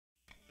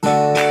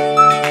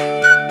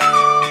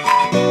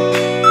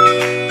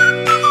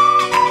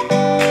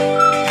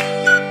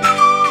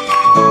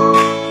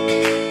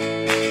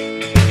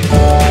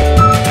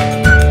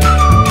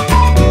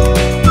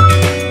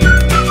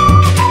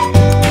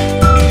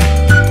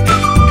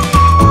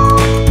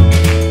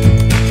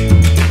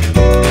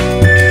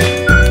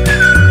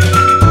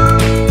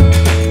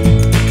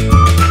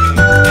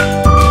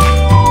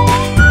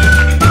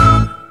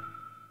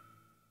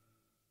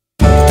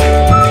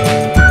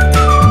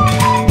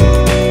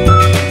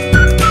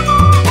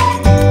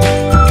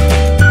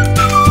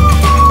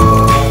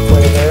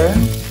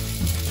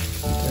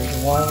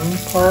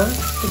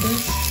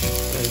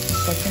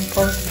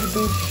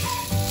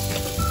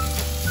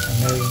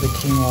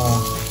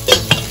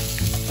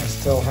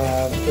still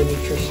have the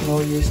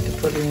nutritional yeast to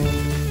put in,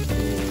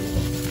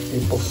 the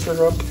maple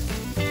syrup,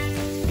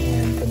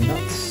 and the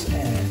nuts,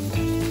 and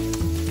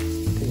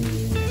the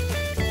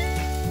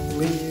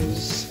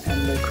leaves,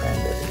 and the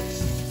cranberries.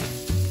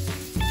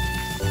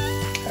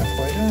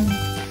 Halfway done.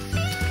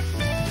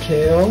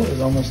 Kale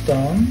is almost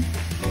done.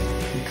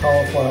 The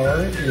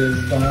cauliflower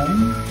is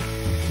done.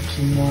 The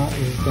quinoa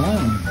is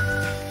done.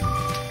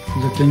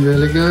 Looking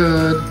really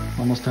good.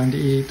 Almost time to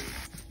eat.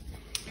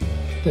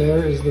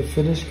 There is the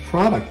finished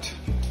product.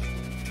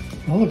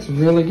 That looks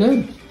really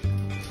good.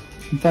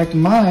 In fact,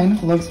 mine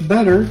looks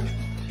better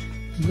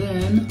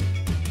than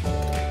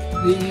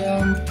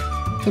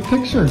the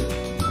picture.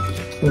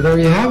 So there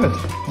you have it.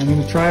 I'm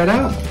gonna try it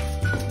out.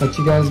 Let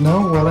you guys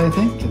know what I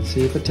think and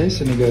see if it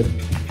tastes any good.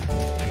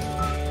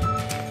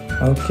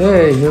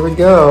 Okay, here we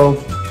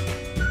go.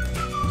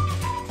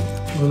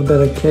 A little bit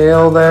of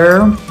kale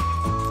there, a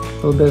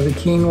little bit of the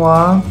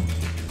quinoa,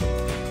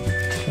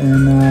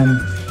 and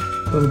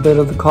a little bit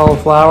of the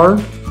cauliflower.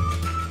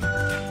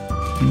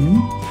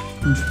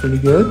 That's pretty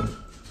good.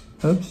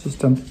 Oops, just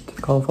dumped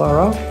the cauliflower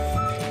off.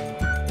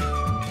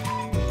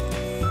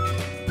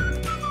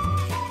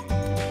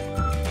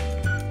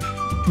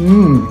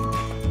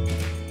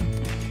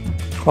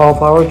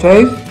 Cauliflower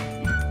taste.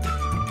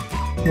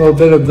 A little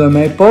bit of the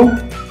maple.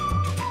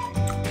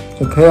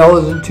 The kale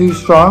isn't too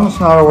strong, it's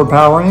not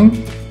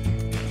overpowering.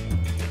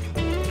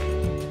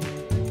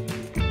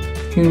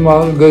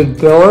 Quinoa is a good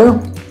filler.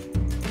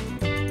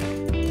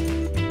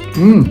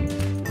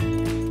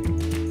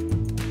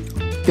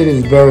 It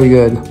is very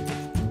good.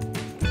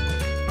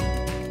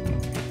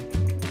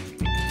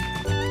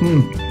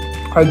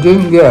 I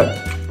didn't get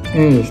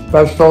any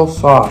special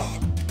sauce.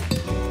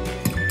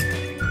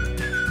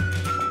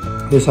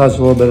 This has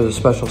a little bit of the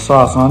special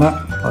sauce on it.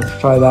 Let's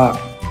try that.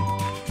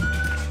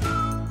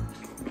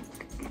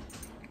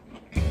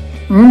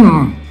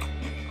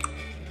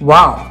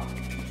 Wow.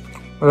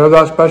 Whatever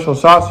that special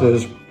sauce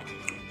is,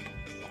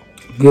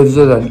 gives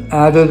it an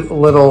added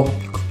little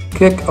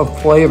kick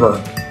of flavor.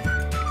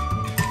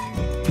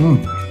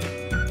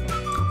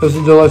 This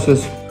is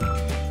delicious.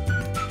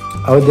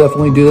 I would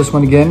definitely do this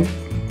one again.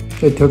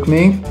 It took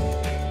me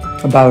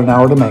about an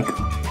hour to make.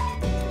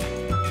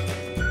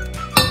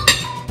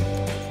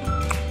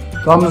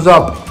 Thumbs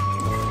up.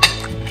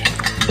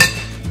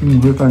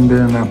 See if I can get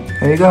in there.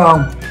 There you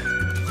go.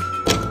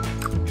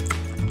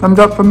 Thumbs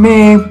up from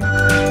me.